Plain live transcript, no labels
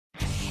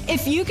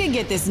If you could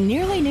get this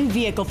nearly new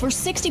vehicle for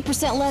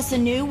 60% less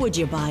than new, would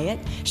you buy it?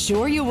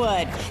 Sure you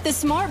would. The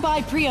Smart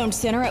Buy Pre-Owned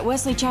Center at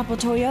Wesley Chapel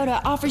Toyota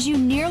offers you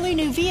nearly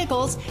new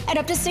vehicles at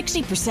up to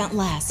 60%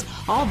 less,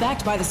 all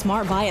backed by the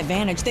Smart Buy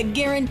Advantage that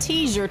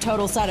guarantees your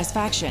total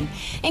satisfaction,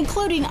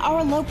 including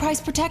our low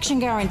price protection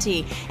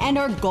guarantee and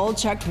our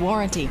gold-checked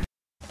warranty.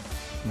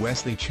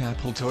 Wesley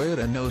Chapel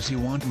Toyota knows you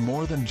want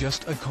more than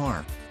just a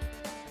car.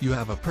 You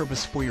have a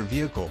purpose for your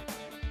vehicle.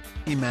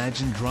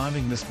 Imagine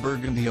driving this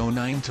burgundy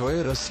 09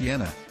 Toyota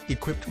Sienna,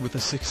 equipped with a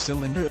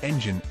 6-cylinder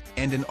engine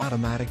and an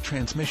automatic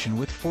transmission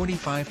with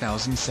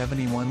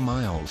 45,071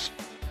 miles.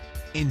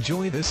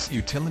 Enjoy this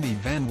utility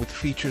van with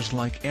features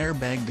like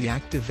Airbag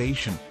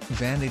Deactivation,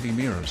 Vanity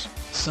Mirrors,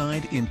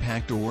 Side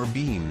Impact Door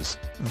Beams,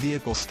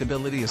 Vehicle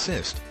Stability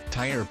Assist,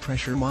 Tire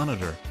Pressure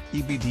Monitor,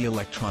 EBD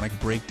Electronic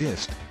Brake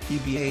Dist,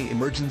 EBA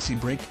Emergency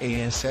Brake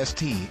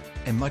Asst,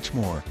 and much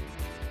more.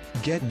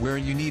 Get where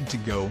you need to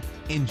go,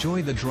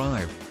 enjoy the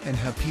drive, and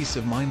have peace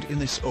of mind in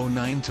this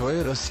 09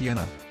 Toyota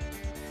Sienna.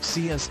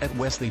 See us at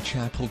Wesley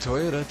Chapel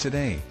Toyota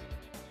today.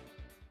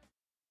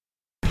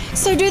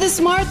 So do the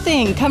smart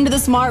thing. Come to the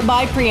Smart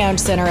Buy Pre-Owned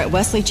Center at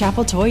Wesley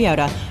Chapel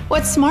Toyota.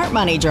 What smart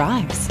money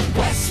drives.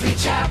 Wesley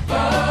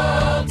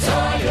Chapel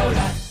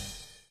Toyota.